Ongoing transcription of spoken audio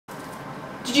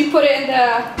Did you put it in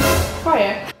the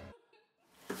fryer?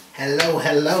 Hello,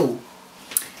 hello.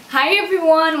 Hi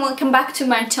everyone, welcome back to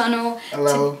my channel.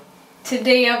 Hello.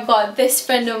 Today I've got this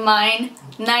friend of mine,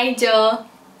 Nigel.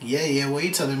 Yeah, what are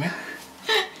you telling me?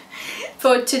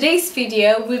 For today's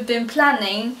video, we've been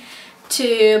planning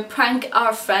to prank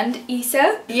our friend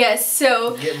Isa. Yes,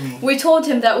 so we told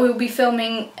him that we'll be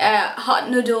filming a hot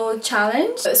noodle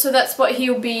challenge. So that's what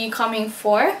he'll be coming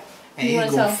for. And you're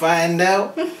gonna find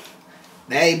out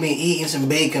that he been eating some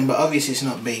bacon, but obviously it's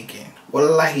not bacon.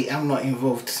 Wallahi, I'm not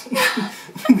involved. So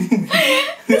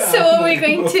what we're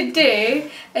going to do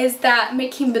is that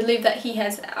make him believe that he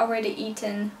has already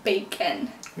eaten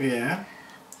bacon. Yeah.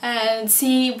 And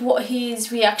see what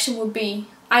his reaction would be.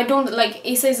 I don't like,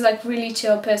 Isa is like really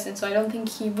chill person, so I don't think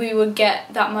we will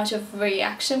get that much of a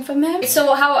reaction from him.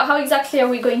 So how exactly are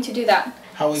we going to do that?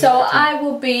 So I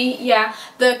will be,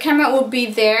 the camera will be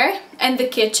there in the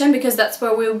kitchen because that's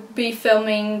where we'll be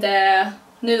filming the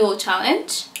noodle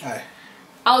challenge. Aye.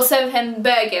 I'll serve him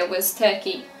burger with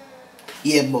turkey.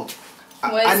 Yeah, but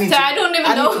I don't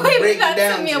even know if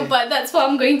that's a meal, but that's what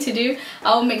I'm going to do.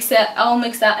 I'll mix that,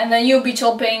 and then you'll be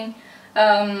chopping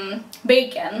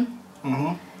bacon,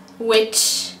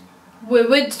 which we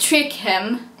would trick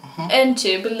him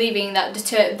into believing that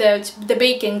the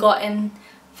bacon got in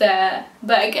the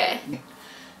burger.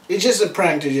 It's just a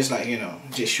prank to just like,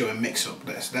 just show a mix up.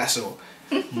 That's all.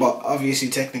 But obviously,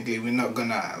 technically, we're not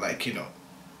gonna like,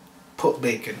 put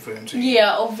bacon for him to eat.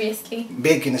 Yeah, obviously.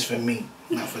 Bacon is for me,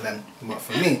 not for them, but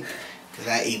for me, because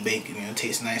I eat bacon, it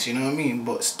tastes nice, you know what I mean?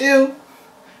 But still,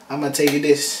 I'm gonna tell you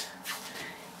this,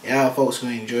 y'all folks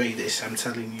gonna enjoy this, I'm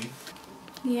telling you.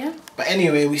 Yeah. But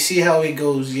anyway, we see how it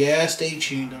goes. Yeah, stay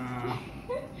tuned.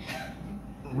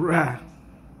 Right.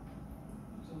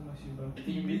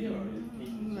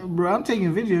 Bro, I'm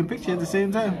taking video and picture at the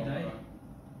same time.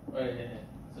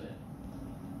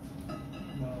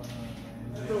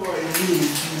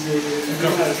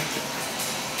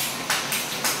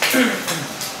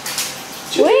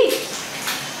 Wait!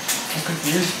 I'm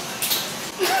confused.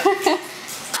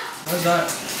 What's that?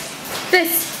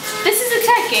 This is a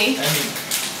turkey.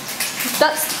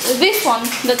 That's this one.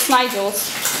 That's Nigel's.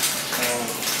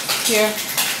 Here.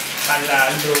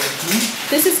 Halal.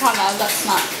 This is halal. That's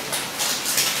not.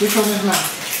 Which one is that?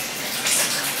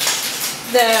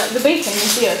 The bacon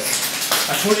is yours.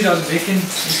 I told you that was bacon.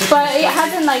 But it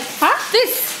hasn't like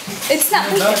this. It's not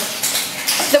bacon.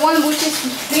 The one which is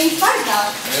being fried now.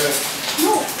 Yeah.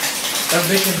 No. That's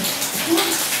bacon. No.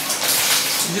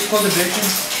 You just call it bacon.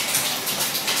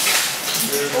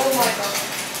 Oh my god.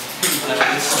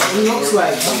 It looks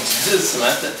like Just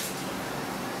smash it.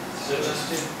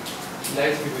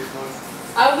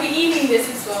 I'll be eating this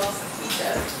as well.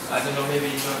 I don't know, maybe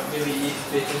eat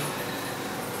bacon.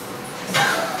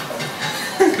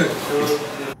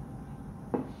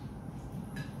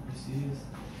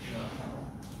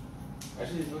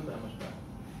 Actually, it's not that much bad.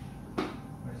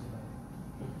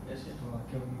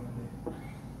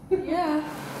 Yeah.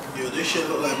 Yo, this shit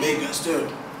look like bacon still.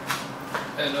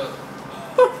 Hey, look.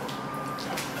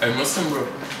 I'm Muslim, bro.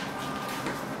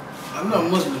 I'm not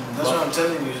Muslim, that's what I'm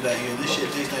telling you is that this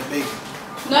shit tastes like bacon.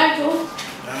 Nigel,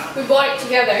 we bought it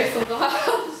together from the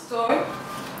halal store.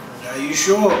 Are you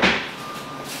sure?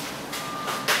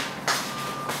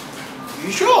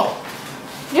 You sure?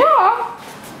 Yeah.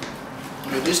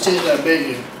 Yo, this tastes like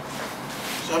bacon.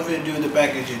 Something to do with the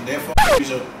packaging, therefore up.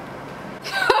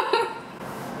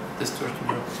 This turkey,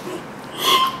 bro.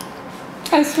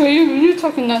 I swear you're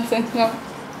talking nonsense now.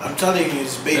 I'm telling you,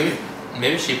 it's bacon.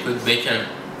 Maybe she put bacon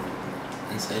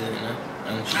inside it,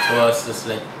 and she told us it's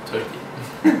like turkey.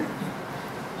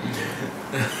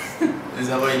 Is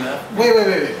that why you laugh?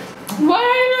 Wait. Why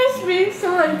are you being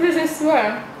so like this? I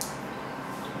swear.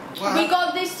 What We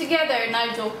got this together,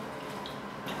 Nigel.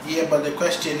 Yeah, but the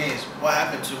question is, what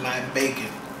happened to my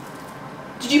bacon?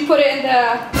 Did you put it in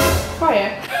the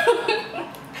fryer?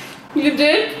 You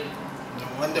did? No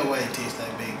wonder why it tastes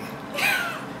like bacon.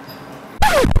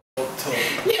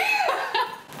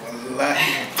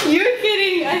 Wallahi. You're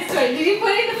kidding, I swear. Did you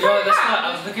put it in the fryer? Yo, that's not. I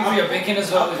was looking for your bacon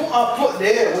as well. I put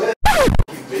there. Where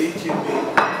bacon?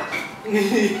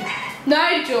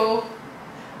 Nigel,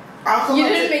 you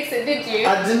didn't mix it, did you?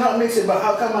 I did not mix it, but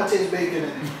how come I taste bacon in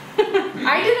it?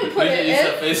 I didn't put it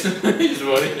in. He's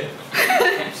worried.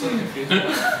 I'm so confused.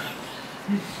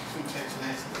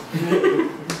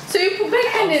 So you put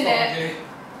bacon in it?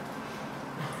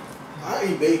 I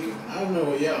eat bacon. I don't know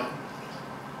what y'all.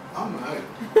 I'm alright.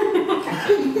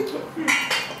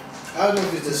 I don't know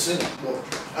if it's the sin, but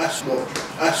I swear.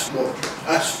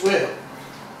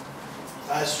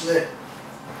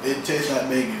 It tastes like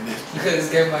bacon. Look at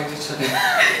this guy might just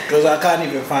Because I can't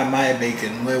even find my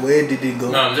bacon. Where did it go?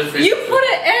 No, I'm just You put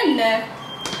it in there.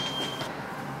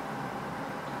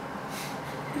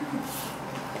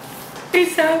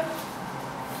 Isa.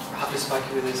 I have to smack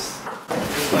you with this.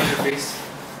 This on your face.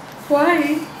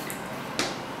 Why?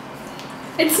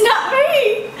 It's not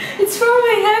me. It's from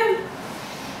my hand.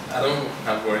 I don't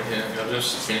have work here. I'll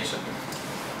just finish it.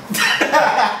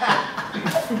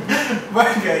 My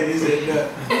guy is in there.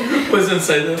 What's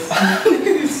inside this?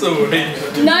 It's so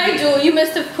weird. Nigel, you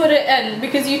must have put it in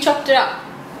because you chopped it up.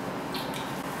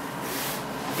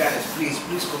 Guys, please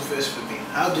confess for me.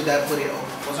 How did I put it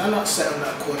up? Was I not sat on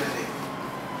that corner there?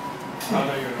 Oh,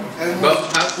 no, you're not. And But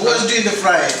who was doing the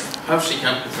frying? How she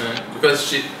can't pretend? Because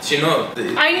she knows.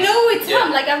 I know it's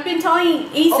him. Like I've been telling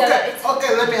Isa.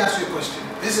 Okay, let me ask you a question.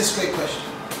 This is a straight question.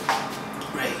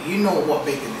 Right, you know what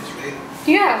bacon is, right?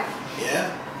 Yeah.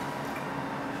 Yeah?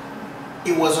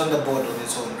 It was on the board on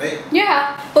its own, right?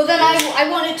 Yeah. But then I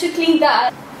wanted to clean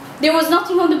that. There was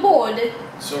nothing on the board.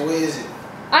 So where is it?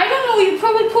 I don't know. You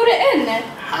probably put it in.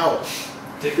 How?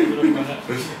 Take a look at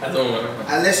that. I don't want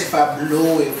to. Unless if I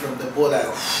blow it from the board,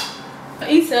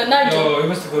 Isa, Nigel. No, we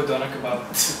must go down a kebab.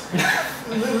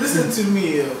 Listen to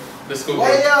me, yo. Let's go.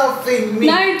 Why y'all think me?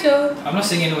 Nigel. I'm not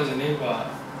saying anyone's name, but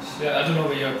shit, I don't know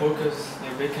about your porkers,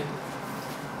 your bacon.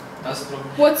 That's the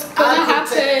problem. What's gonna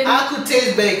happen? I could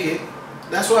taste bacon.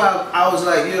 That's why I was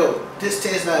like, yo, this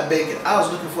tastes like bacon. I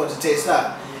was looking forward to taste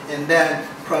that. And then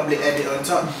probably add it on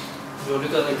top. Yo, look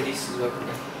at the grease as well.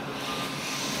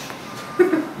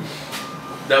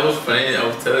 That was funny. I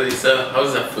was telling Lisa,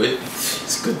 how's that food?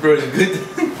 It's good, bro. It's good.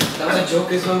 That was a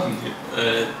joke as well.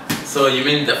 So you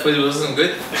mean that food wasn't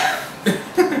good?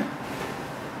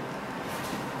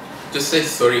 Just say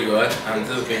sorry, God. I'm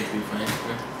just going to be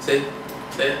fine. Say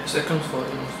it. Second fault,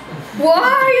 you know.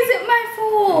 Why is it my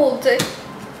fault?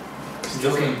 She's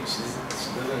joking. She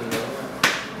doesn't know.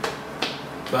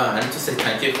 But I need to say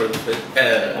thank you for the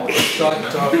food. Shut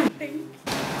up.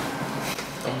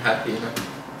 I'm happy, you know.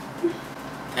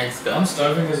 Thanks, God. I'm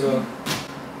starving as well.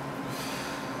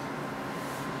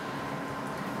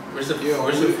 Where's the Yo,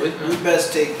 food? we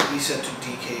best take Lisa to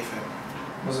DK, fam.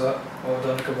 What's that? Oh,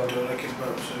 down a kebab. Like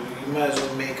kebab, so you might as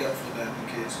well make up for that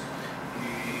because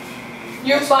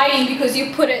You're buying because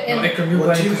you put it No, in. Ikram, you're What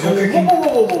buying do you? because you're cooking.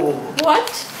 Whoa. What?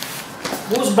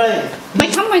 Who's buying? My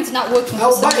camera is not working. for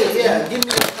I'll some buy it. reason. Yeah, give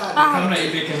me the card. Ah. I'm not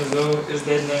eating bacon as well. It's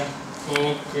dead now.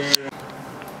 Okay.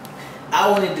 I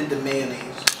only did the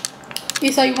mayonnaise.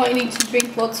 Isa, you might need to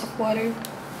drink lots of water.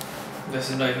 This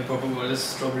is not even proper water. This is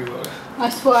strawberry water.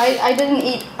 That's why I didn't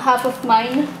eat half of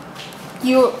mine.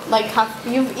 You've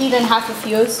eaten half of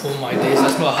yours. Oh my days,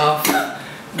 that's not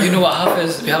half. You know what half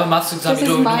is? We have a maths exam. This You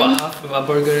is don't know mine. what half of a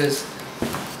burger is.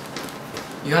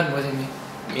 You had more than me.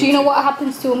 Do you know what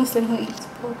happens to a Muslim who eats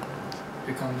pork?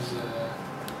 Becomes.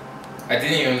 I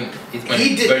didn't even eat my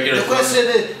He did. burger. The as well. question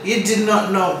is, he did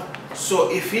not know.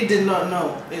 So if he did not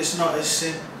know, it's not a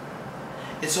sin.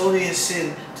 It's only a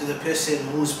sin to the person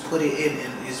who's put it in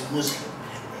and is Muslim.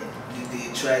 They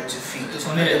try to feed It's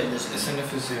the only other a Muslim. sin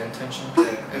if it's your intention.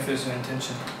 Yeah. If it's your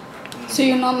intention. So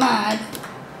you're not mad?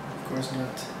 Of course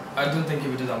not. I don't think you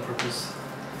would do that on purpose.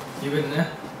 You wouldn't, eh?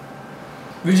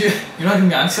 Would you? You're not giving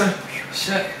me an answer?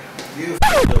 Shit. You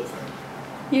f***ed up, fam.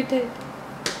 You did.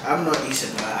 I'm not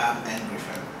Eastern, but I'm angry,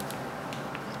 fam.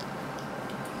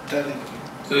 Telling you.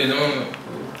 So you don't.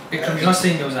 Ikram, you're not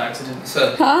saying it was an accident.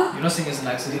 So Huh? You're not saying it's an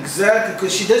accident. Exactly,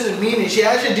 because she doesn't mean it. She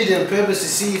actually did it on purpose to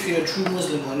see if you're a true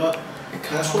Muslim or not.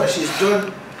 That's what she's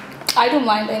done. I don't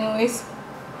mind anyways.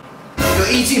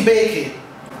 You're eating bacon.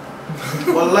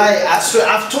 Wallahi, I swear,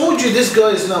 I've told you this girl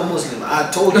is not Muslim. I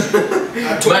told you.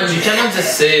 I told Man, you. you cannot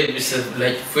just say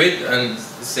like food and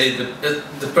say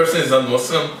the person is not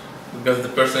Muslim because the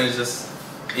person is just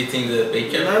eating the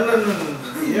bacon. No.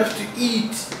 You have to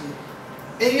eat.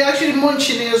 And you're actually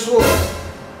munching it as well.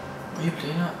 Are you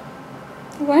playing that?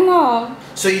 Why not?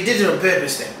 So you did it on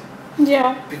purpose then?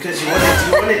 Yeah. Because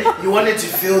you wanted to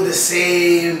feel the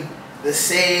same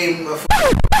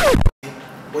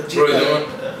what do you Bro, you call it? don't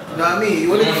want. Know what I mean? You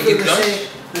wanted to wanna feel get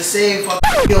the same fucking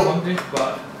I'm yo. hungry,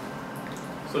 but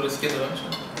So let's get lunch.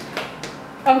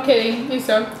 I'm kidding,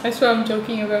 Lisa. I swear I'm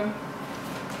joking about.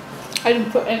 I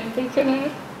didn't put any bacon in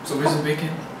it. so where's the bacon?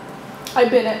 I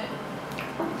bit it.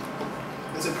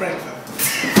 It's a prank, fam.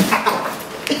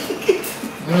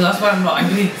 No, that's why I'm not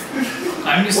angry.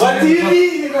 I'm just What do saying, you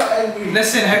mean you're not angry?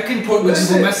 Listen, how can pork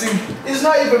just go Listen. missing? It's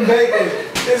not even bacon.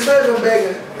 It's not even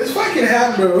bacon. It's fucking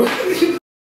ham, bro.